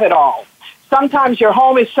can have it all. Sometimes your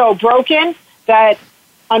home is so broken that,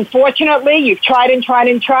 unfortunately, you've tried,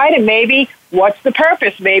 and maybe what's the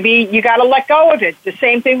purpose? Maybe you got to let go of it. The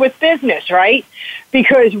same thing with business, right?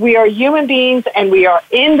 Because we are human beings, and we are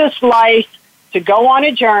in this life to go on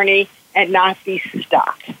a journey and not be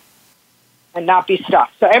stuck.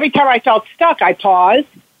 So every time I felt stuck, I paused,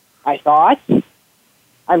 I thought,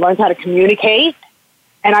 I learned how to communicate,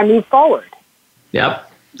 and I moved forward. Yep,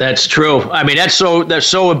 that's true. I mean, that's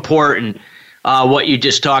so important, what you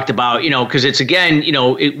just talked about, because it's, again,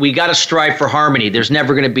 we got to strive for harmony. There's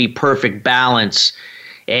never going to be perfect balance.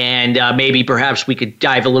 And maybe perhaps we could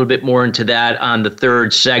dive a little bit more into that on the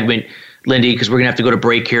third segment, Lindy, because we're going to have to go to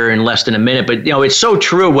break here in less than a minute. But, it's so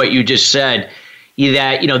true what you just said,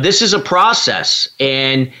 that, this is a process.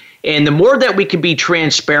 And the more that we can be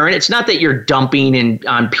transparent, it's not that you're dumping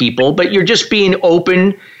on people, but you're just being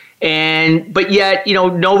open. But yet,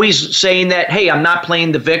 always saying that, hey, I'm not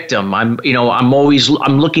playing the victim. I'm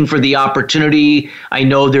looking for the opportunity. I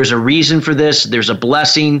know there's a reason for this. There's a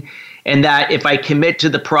blessing. And that if I commit to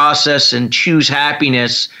the process and choose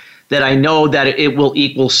happiness, that I know that it will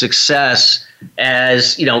equal success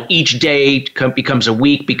as, each day becomes a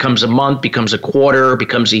week, becomes a month, becomes a quarter,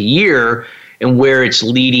 becomes a year, and where it's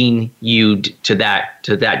leading you to that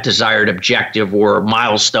desired objective or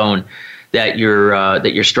milestone that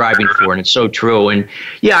you're striving for. And it's so true. And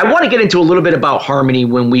yeah, I want to get into a little bit about harmony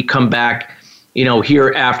when we come back,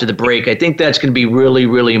 here after the break. I think that's going to be really,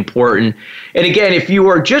 really important. And again, if you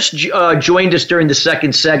are just joined us during the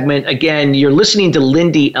second segment, again, you're listening to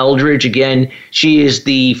Lindy Eldridge. Again, she is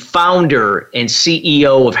the founder and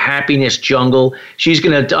CEO of Happiness Jungle. She's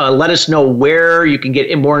going to let us know where you can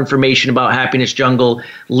get more information about Happiness Jungle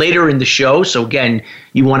later in the show. So again,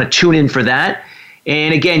 you want to tune in for that.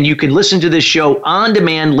 And again, you can listen to this show on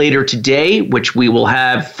demand later today, which we will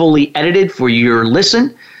have fully edited for your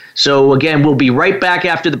listen. So again, we'll be right back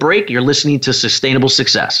after the break. You're listening to Sustainable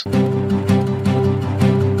Success.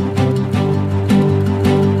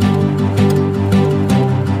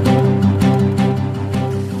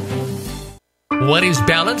 What is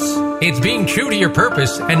balance? It's being true to your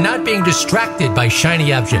purpose and not being distracted by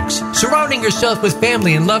shiny objects. Surrounding yourself with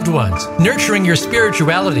family and loved ones. Nurturing your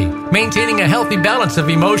spirituality. Maintaining a healthy balance of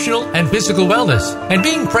emotional and physical wellness. And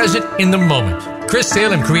being present in the moment. Chris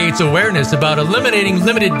Salem creates awareness about eliminating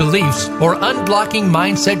limited beliefs or unblocking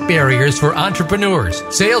mindset barriers for entrepreneurs,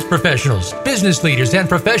 sales professionals, business leaders, and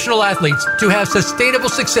professional athletes to have sustainable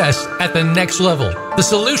success at the next level. The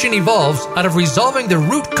solution evolves out of resolving the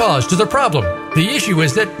root cause to the problem. The issue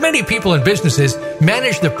is that many people and businesses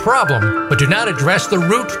manage the problem but do not address the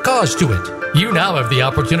root cause to it. You now have the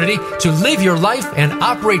opportunity to live your life and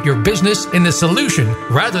operate your business in the solution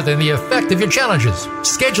rather than the effect of your challenges.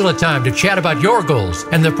 Schedule a time to chat about your goals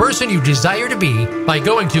and the person you desire to be by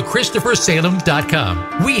going to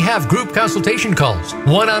ChristopherSalem.com. We have group consultation calls,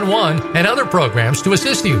 one-on-one, and other programs to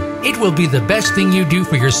assist you. It will be the best thing you do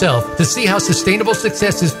for yourself to see how sustainable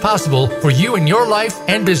success is possible for you in your life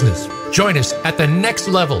and business. Join us at the next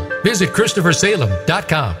level. Visit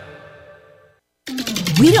ChristopherSalem.com.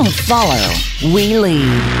 We don't follow, we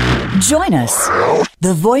lead. Join us,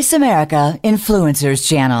 the Voice America Influencers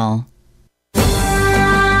Channel.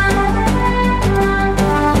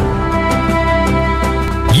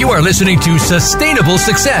 You are listening to Sustainable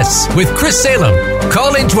Success with Chris Salem.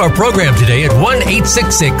 Call into our program today at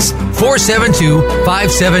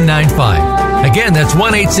 1-866-472-5795. Again, that's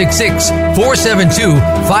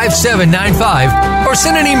 1-866-472-5795. Or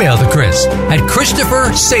send an email to Chris at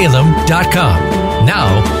ChristopherSalem.com.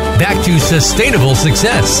 Now, back to Sustainable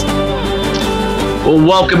Success. Well,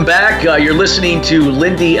 welcome back. You're listening to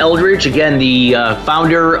Lindy Eldridge, again, the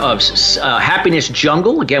founder of Happiness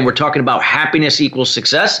Jungle. Again, we're talking about happiness equals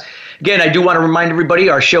success. Again, I do want to remind everybody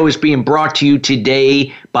our show is being brought to you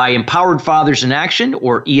today by Empowered Fathers in Action,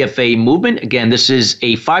 or EFA Movement. Again, this is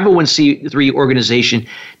a 501c3 organization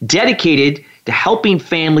dedicated to helping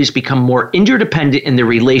families become more interdependent in their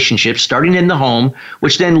relationships, starting in the home,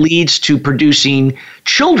 which then leads to producing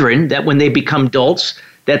children that when they become adults,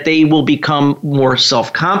 that they will become more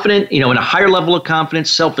self-confident, in a higher level of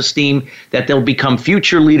confidence, self-esteem, that they'll become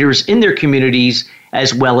future leaders in their communities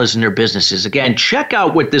as well as in their businesses. Again, check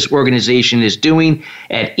out what this organization is doing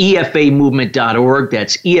at efamovement.org.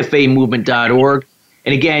 That's efamovement.org.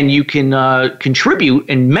 And again, you can contribute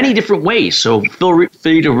in many different ways. So feel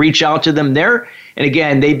free to reach out to them there. And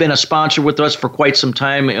again, they've been a sponsor with us for quite some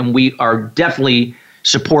time, and we are definitely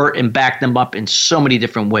support and back them up in so many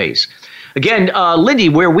different ways. Again, Lindy,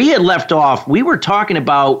 where we had left off, we were talking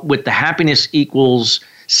about with the happiness equals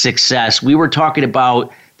success, we were talking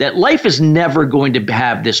about that life is never going to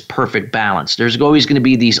have this perfect balance. There's always going to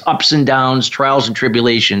be these ups and downs, trials and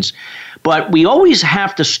tribulations, but we always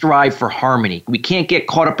have to strive for harmony. We can't get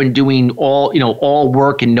caught up in doing all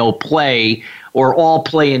work and no play, or all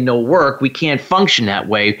play and no work. We can't function that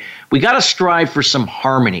way. We got to strive for some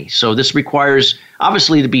harmony. So this requires,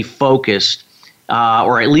 obviously, to be focused,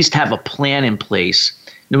 or at least have a plan in place,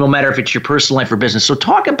 no matter if it's your personal life or business. So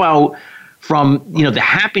talk about from the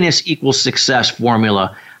happiness equals success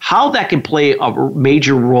formula, how that can play a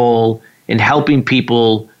major role in helping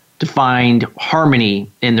people to find harmony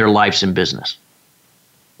in their lives and business.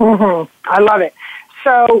 Mm-hmm. I love it.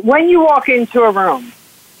 So when you walk into a room,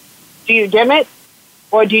 do you dim it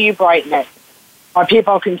or do you brighten it? Are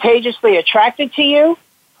people contagiously attracted to you,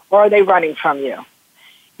 or are they running from you?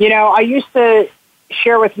 I used to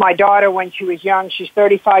share with my daughter when she was young. She's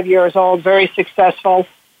 35 years old, very successful.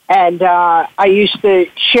 And I used to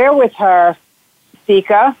share with her,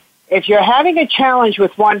 Sika, if you're having a challenge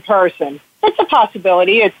with one person, it's a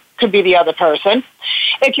possibility. It could be the other person.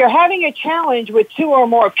 If you're having a challenge with two or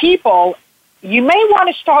more people, you may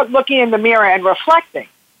want to start looking in the mirror and reflecting.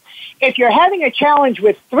 If you're having a challenge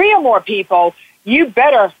with three or more people, you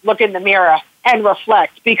better look in the mirror and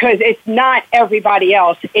reflect, because it's not everybody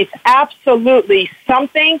else. It's absolutely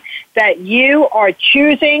something that you are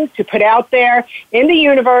choosing to put out there in the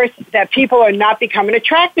universe that people are not becoming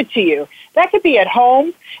attracted to you. That could be at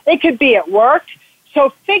home. It could be at work.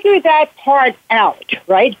 So figure that part out,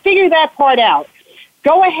 right? Figure that part out.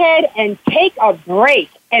 Go ahead and take a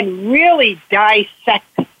break and really dissect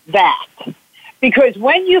that. Because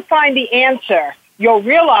when you find the answer, you'll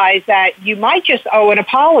realize that you might just owe an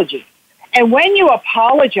apology. And when you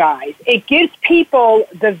apologize, it gives people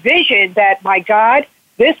the vision that, my God,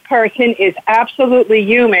 this person is absolutely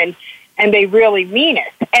human, and they really mean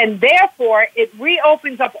it. And therefore, it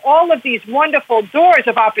reopens up all of these wonderful doors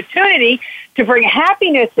of opportunity to bring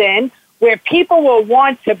happiness in, where people will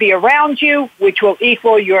want to be around you, which will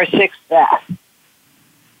equal your success.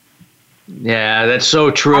 Yeah, that's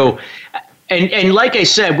so true. And like I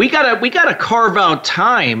said, we gotta carve out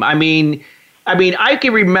time. I mean, I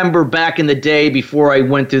can remember back in the day before I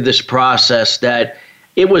went through this process that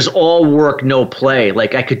it was all work, no play.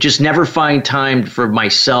 Like I could just never find time for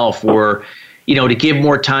myself, or, to give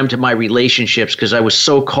more time to my relationships, because I was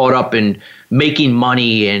so caught up in making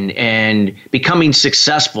money and becoming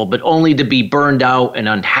successful, but only to be burned out and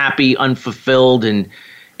unhappy, unfulfilled, and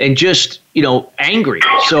just, angry.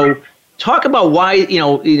 So talk about why,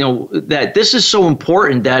 that this is so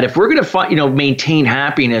important, that if we're going to maintain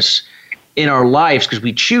happiness in our lives because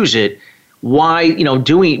we choose it, why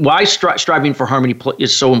striving for harmony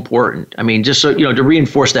is so important. I mean, just so, to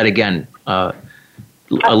reinforce that again,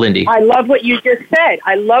 Lindy. I love what you just said.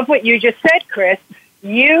 Chris.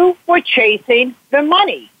 You were chasing the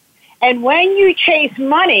money. And when you chase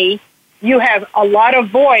money, you have a lot of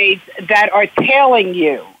voids that are tailing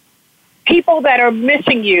you. People that are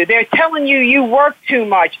missing you. They're telling you you work too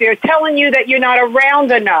much. They're telling you that you're not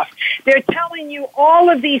around enough. They're telling you all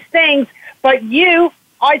of these things, but you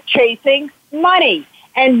are chasing money.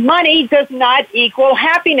 And money does not equal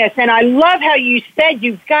happiness. And I love how you said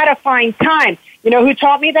you've got to find time. You know who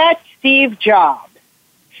taught me that? Steve Jobs.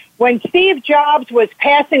 When Steve Jobs was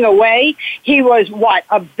passing away, he was,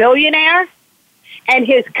 a billionaire? And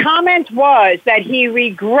his comment was that he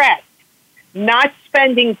regrets not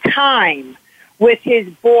spending time with his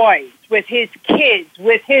boys, with his kids,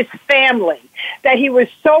 with his family, that he was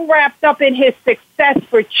so wrapped up in his success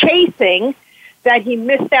for chasing that he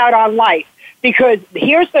missed out on life. Because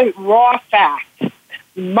here's the raw fact.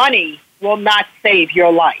 Money will not save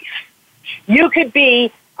your life. You could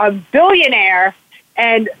be a billionaire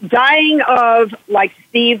and dying of, like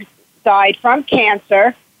Steve died from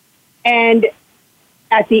cancer, and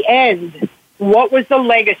at the end, what was the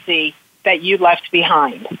legacy that you left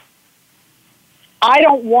behind? I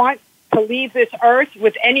don't want to leave this earth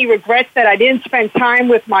with any regrets that I didn't spend time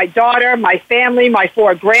with my daughter, my family, my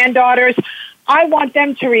 4 granddaughters. I want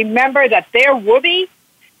them to remember that their Whoopi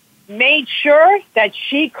made sure that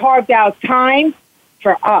she carved out time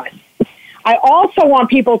for us. I also want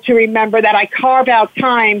people to remember that I carve out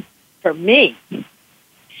time for me.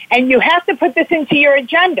 And you have to put this into your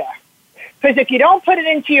agenda. Because if you don't put it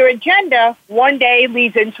into your agenda, one day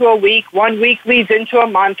leads into a week, 1 week leads into a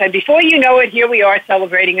month, and before you know it, here we are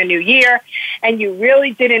celebrating a new year, and you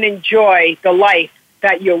really didn't enjoy the life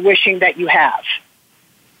that you're wishing that you have.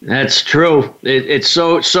 That's true. It's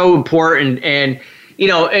so important. And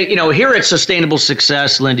here at Sustainable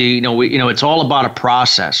Success, Lindy, it's all about a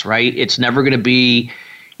process, right? It's never going to be,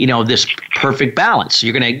 this perfect balance.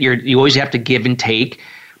 You always have to give and take,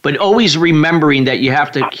 but always remembering that you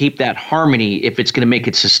have to keep that harmony if it's going to make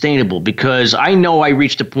it sustainable. Because I know I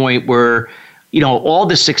reached a point where, all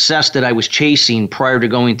the success that I was chasing prior to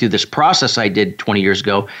going through this process I did 20 years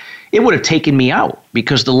ago, it would have taken me out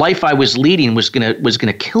because the life I was leading was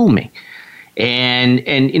gonna kill me. And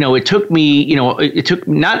it took me, it took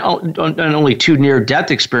not only 2 near-death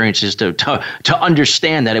experiences to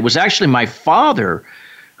understand that. It was actually my father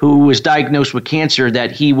who was diagnosed with cancer,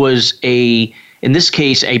 that he was in this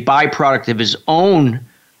case, a byproduct of his own,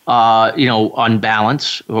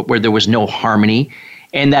 unbalance, where there was no harmony,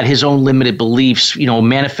 and that his own limited beliefs,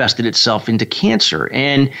 manifested itself into cancer.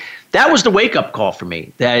 And that was the wake-up call for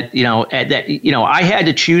me, that I had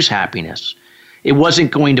to choose happiness. It wasn't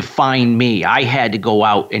going to find me. I had to go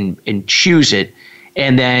out and choose it,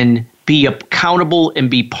 and then be accountable and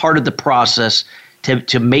be part of the process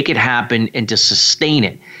to make it happen and to sustain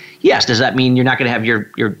it. Yes, does that mean you're not going to have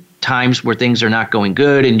your times where things are not going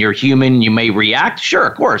good and you're human, you may react? Sure,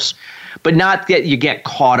 of course. But not that you get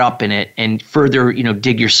caught up in it and further,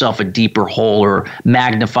 dig yourself a deeper hole or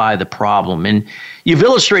magnify the problem. And you've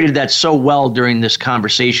illustrated that so well during this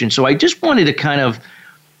conversation. So I just wanted to kind of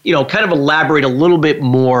elaborate a little bit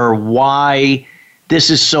more why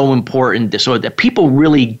this is so important, so that people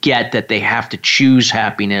really get that they have to choose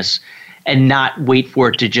happiness and not wait for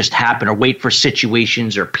it to just happen, or wait for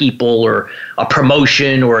situations or people or a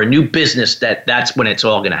promotion or a new business that's when it's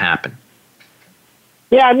all going to happen.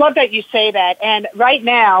 Yeah, I love that you say that. And right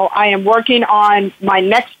now, I am working on my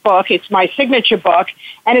next book. It's my signature book,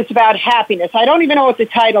 and it's about happiness. I don't even know what the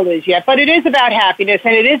title is yet, but it is about happiness,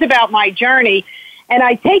 and it is about my journey. And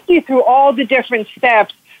I take you through all the different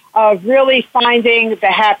steps of really finding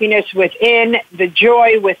the happiness within, the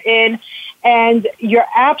joy within. And you're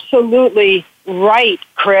absolutely right,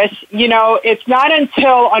 Chris. It's not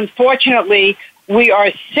until, unfortunately, we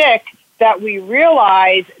are sick that we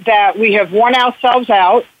realize that we have worn ourselves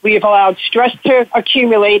out, we have allowed stress to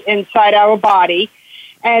accumulate inside our body,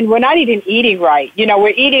 and we're not even eating right. We're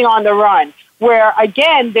eating on the run, where,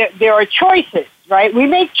 again, there are choices, right? We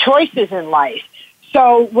make choices in life.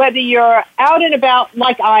 So whether you're out and about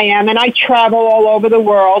like I am, and I travel all over the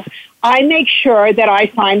world, I make sure that I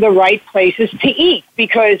find the right places to eat,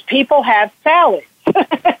 because people have salads.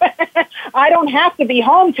 I don't have to be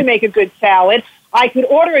home to make a good salad. I could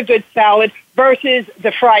order a good salad versus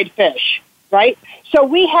the fried fish. right? So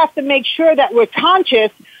we have to make sure that we're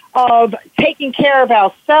conscious of taking care of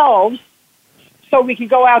ourselves so we can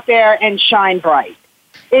go out there and shine bright.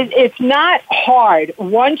 It's not hard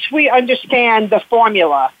once we understand the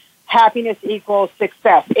formula, happiness equals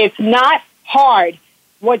success. It's not hard.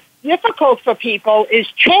 What's difficult for people is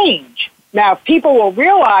change. Now, people will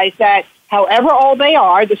realize that however old they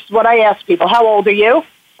are, this is what I ask people, how old are you?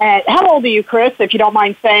 And how old are you, Chris, if you don't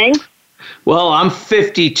mind saying? Well, I'm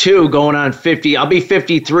 52 going on 50. I'll be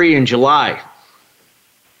 53 in July.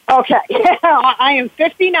 Okay. I am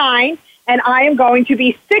 59, and I am going to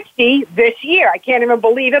be 60 this year. I can't even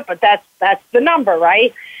believe it, but that's the number,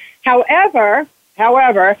 right? However,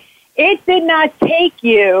 it did not take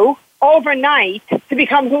you overnight to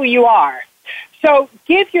become who you are. So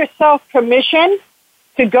give yourself permission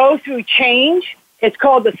to go through change. It's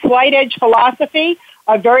called the slight edge philosophy.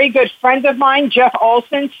 A very good friend of mine, Jeff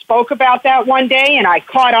Olson, spoke about that one day, and I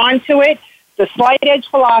caught on to it. The slight edge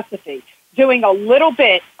philosophy, doing a little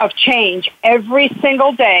bit of change every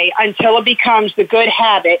single day until it becomes the good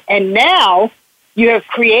habit. And now you have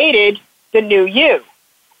created the new you.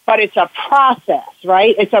 But it's a process,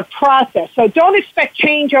 right? It's a process. So don't expect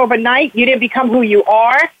change overnight. You didn't become who you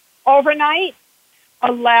are overnight.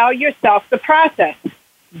 Allow yourself the process.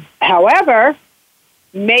 However,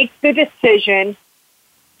 make the decision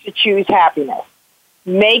to choose happiness.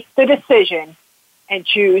 Make the decision and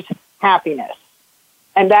choose happiness.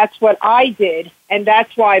 And that's what I did. And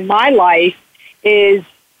that's why my life is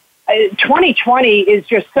 2020 is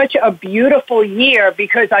just such a beautiful year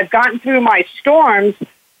because I've gotten through my storms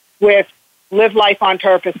with live life on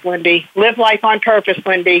purpose, Lindy. Live life on purpose,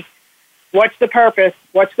 Lindy. What's the purpose?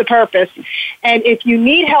 What's the purpose? And if you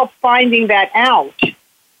need help finding that out,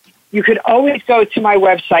 you could always go to my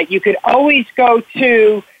website. You could always go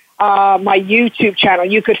to my YouTube channel.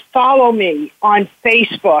 You could follow me on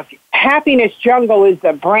Facebook. Happiness Jungle is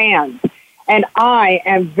the brand, and I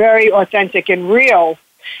am very authentic and real.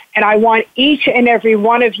 And I want each and every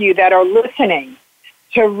one of you that are listening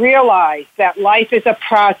to realize that life is a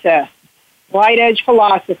process. Light edge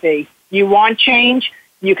philosophy. You want change,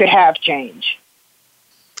 you could have change.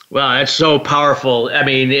 Well, that's so powerful. I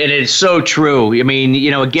mean, it is so true. I mean,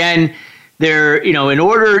 again, in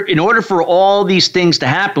order for all these things to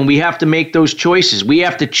happen, we have to make those choices. We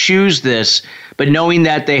have to choose this, but knowing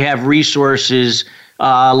that they have resources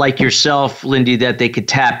like yourself, Lindy, that they could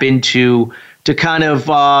tap into to kind of,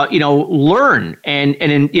 learn. And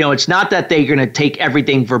it's not that they're going to take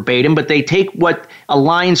everything verbatim, but they take what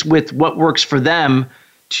aligns with what works for them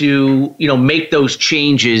to, make those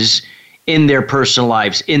changes in their personal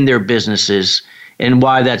lives, in their businesses, and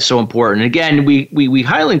why that's so important. Again, we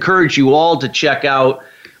highly encourage you all to check out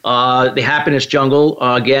the Happiness Jungle.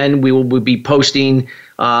 Again, we will be posting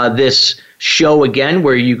this show again,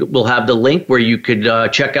 where you will have the link where you could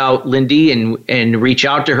check out Lindy and reach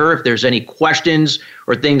out to her if there's any questions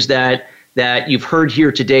or things that you've heard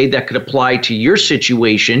here today that could apply to your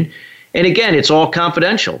situation. And again, it's all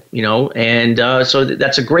confidential, and so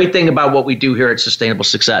that's a great thing about what we do here at Sustainable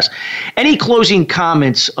Success. Any closing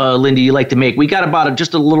comments, Lindy, you'd like to make? We got about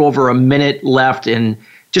just a little over a minute left, and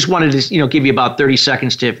just wanted to give you about 30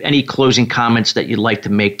 seconds to any closing comments that you'd like to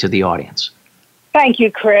make to the audience. Thank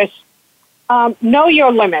you, Chris. Know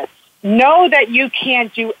your limits. Know that you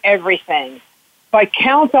can't do everything, but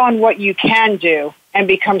count on what you can do and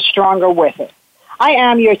become stronger with it. I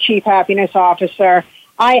am your Chief Happiness Officer.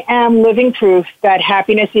 I am living proof that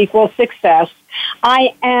happiness equals success.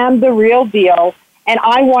 I am the real deal, and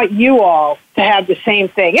I want you all to have the same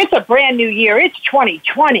thing. It's a brand new year. It's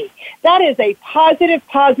 2020. That is a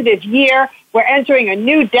positive year. We're entering a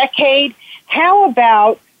new decade. How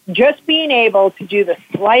about just being able to do the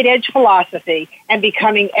slight edge philosophy and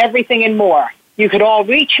becoming everything and more? You could all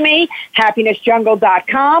reach me,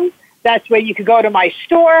 happinessjungle.com. That's where you could go to my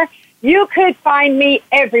store. You could find me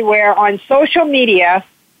everywhere on social media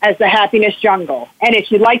as the Happiness Jungle. And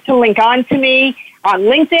if you'd like to link on to me on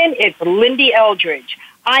LinkedIn, it's Lindy Eldridge.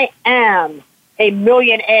 I am a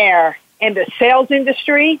millionaire in the sales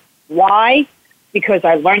industry. Why? Because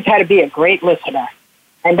I learned how to be a great listener.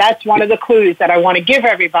 And that's one of the clues that I want to give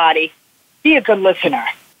everybody. Be a good listener.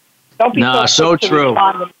 Don't be so true.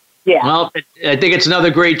 Yeah. Well, I think it's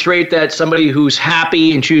another great trait that somebody who's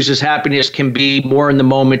happy and chooses happiness can be more in the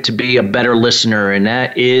moment to be a better listener. And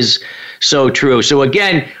that is so true. So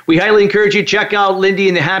again, we highly encourage you to check out Lindy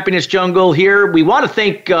in the Happiness Jungle here. We want to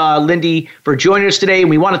thank Lindy for joining us today.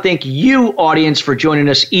 And we want to thank you, audience, for joining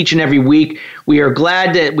us each and every week. We are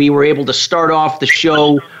glad that we were able to start off the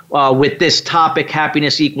show with this topic,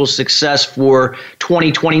 happiness equals success, for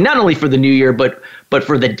 2020, not only for the new year, but but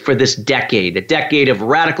for this decade, a decade of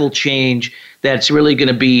radical change that's really going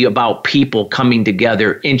to be about people coming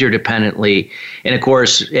together interdependently. And of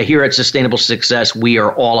course, here at Sustainable Success, we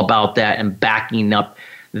are all about that and backing up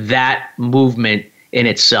that movement in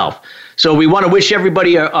itself. So we want to wish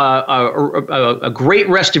everybody a great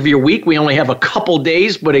rest of your week. We only have a couple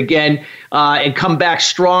days, but again, and come back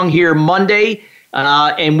strong here Monday.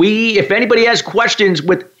 And if anybody has questions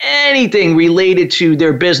with anything related to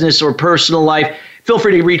their business or personal life, feel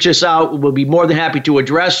free to reach us out. We'll be more than happy to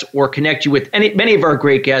address or connect you with many of our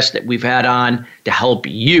great guests that we've had on to help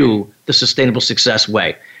you the sustainable success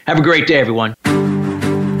way. Have a great day, everyone.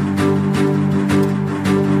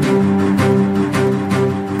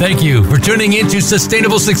 Thank you for tuning in to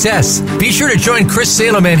Sustainable Success. Be sure to join Chris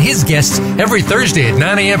Salem and his guests every Thursday at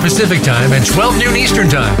 9 a.m. Pacific Time and 12 noon Eastern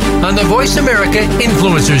Time on the Voice America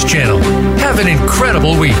Influencers Channel. Have an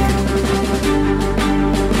incredible week.